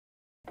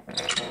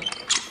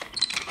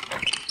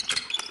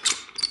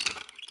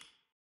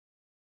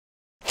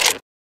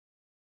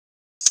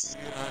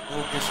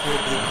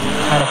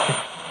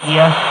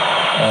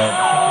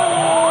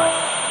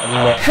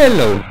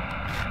Hello,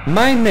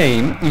 my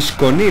name is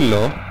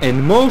Konilo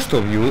and most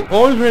of you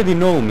already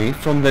know me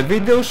from the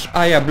videos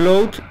I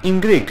upload in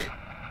Greek.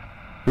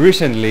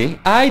 Recently,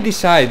 I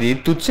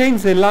decided to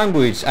change the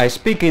language I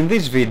speak in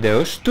these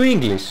videos to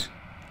English.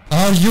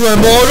 Are you a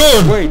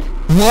moron? Wait.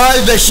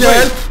 Why the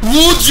hell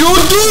would you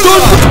do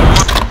that?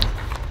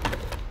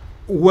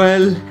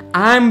 Well,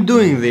 I'm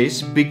doing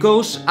this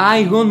because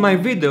I want my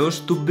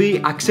videos to be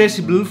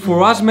accessible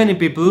for as many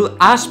people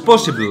as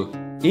possible.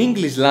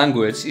 English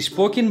language is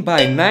spoken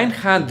by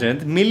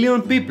 900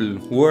 million people,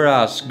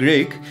 whereas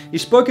Greek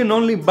is spoken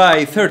only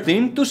by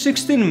 13 to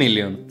 16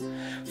 million.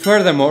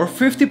 Furthermore,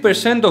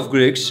 50% of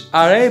Greeks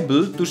are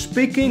able to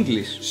speak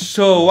English,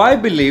 so I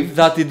believe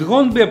that it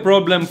won't be a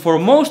problem for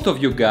most of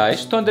you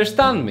guys to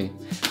understand me.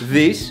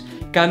 This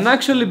can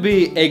actually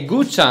be a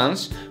good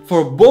chance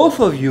for both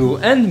of you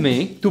and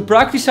me to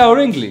practice our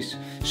English,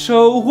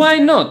 so why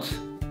not?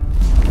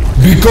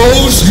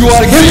 Because you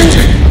are Greek!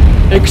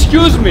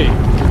 Excuse me,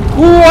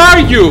 who are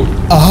you?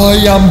 I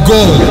am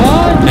God,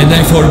 and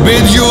I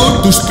forbid you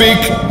to speak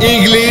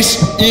English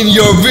in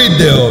your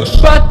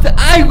videos. But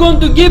I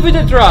want to give it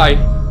a try.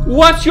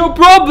 What's your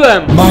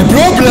problem? My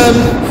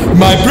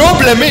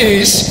problem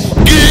is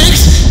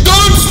Greeks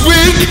don't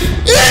speak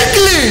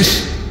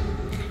English!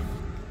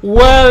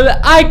 Well,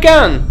 I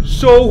can,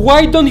 so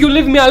why don't you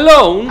leave me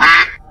alone?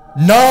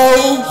 No,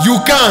 you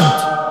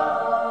can't!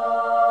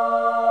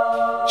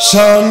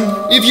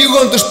 Son, if you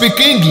want to speak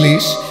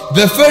English,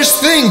 the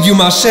first thing you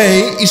must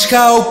say is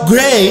how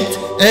great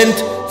and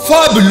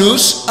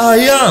fabulous I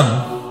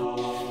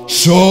am.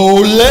 So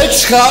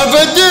let's have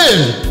a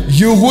deal!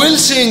 You will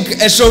sing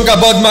a song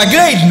about my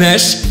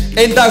greatness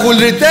and I will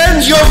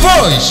return your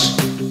voice.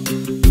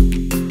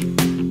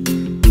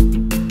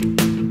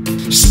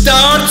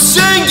 Start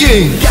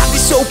singing! God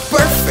is so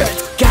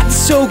perfect, God is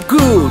so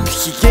good.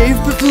 He gave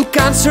people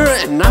cancer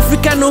and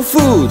Africa no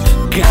food.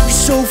 God is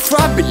so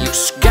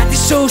fabulous, God is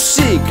so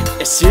sick.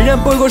 A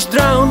Syrian boy was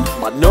drowned,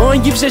 but no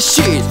one gives a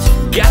shit.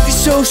 God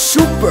is so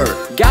super,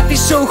 God is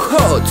so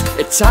hot.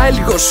 A child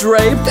was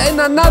raped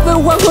and another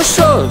one was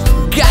shot.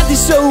 God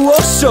is so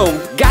awesome,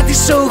 God is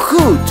so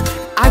good.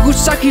 I would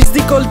suck his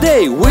dick all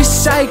day,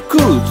 wish I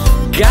could.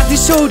 God is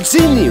so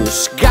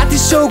genius, God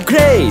is so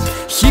great.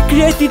 He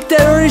created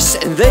terrorists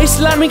and the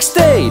Islamic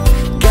State.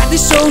 God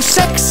is so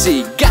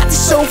sexy, God is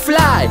so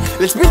fly.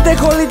 Let's build the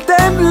holy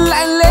temple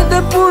and let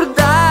the poor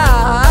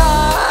die.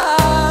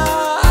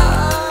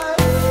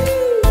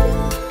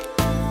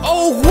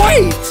 Oh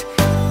wait!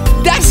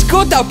 Does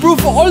God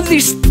approve all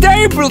these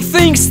terrible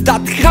things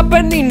that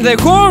happen in the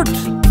world?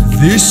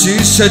 This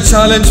is a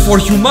challenge for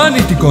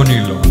humanity,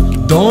 Konilo.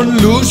 Don't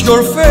lose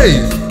your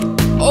faith.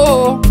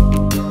 Oh,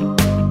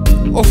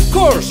 of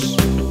course.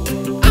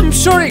 I'm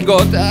sorry,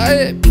 God.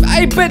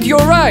 I bet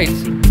you're right.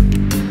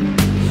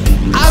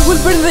 I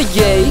will burn the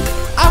gay.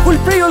 I will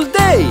pray all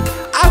day.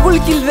 I will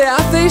kill the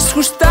atheists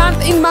who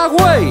stand in my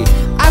way.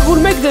 I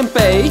will make them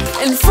pay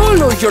and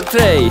follow your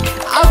tray.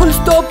 I will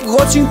stop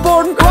watching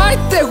porn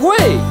right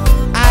away.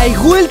 I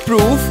will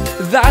prove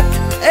that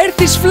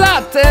Earth is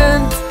flat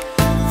and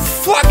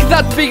fuck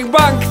that Big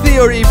Bang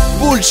Theory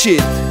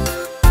bullshit.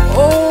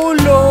 Oh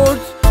Lord,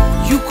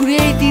 you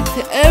created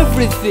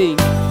everything.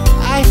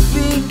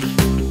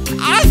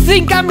 I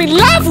think I'm in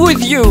love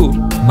with you!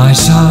 My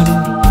son,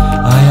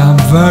 I am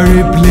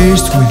very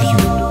pleased with you.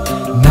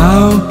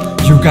 Now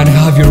you can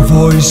have your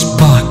voice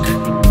back.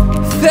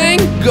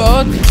 Thank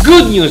God!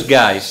 Good news,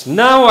 guys!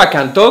 Now I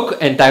can talk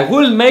and I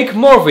will make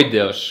more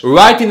videos.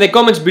 Write in the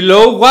comments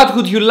below what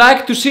would you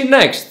like to see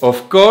next.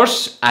 Of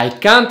course, I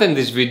can't end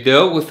this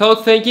video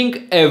without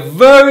thanking a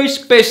very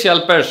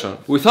special person.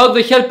 Without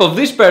the help of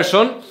this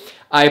person,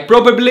 I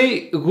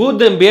probably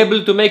wouldn't be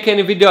able to make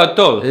any video at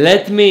all.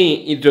 Let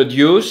me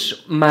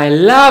introduce my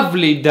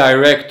lovely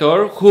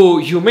director, who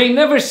you may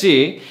never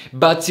see,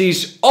 but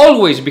she's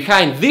always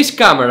behind this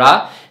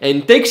camera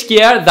and takes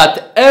care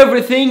that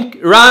everything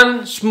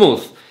runs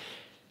smooth.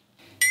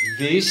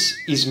 This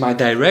is my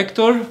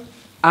director,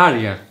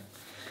 Arya.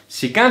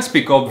 She can't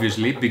speak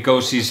obviously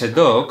because she's a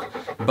dog,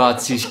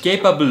 but she's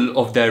capable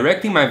of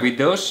directing my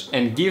videos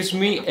and gives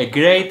me a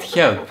great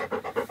help.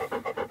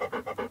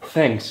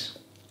 Thanks.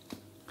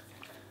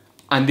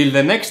 Until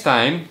the next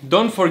time,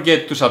 don't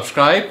forget to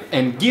subscribe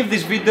and give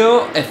this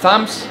video a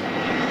thumbs.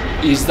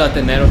 Is that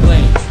an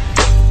aeroplane?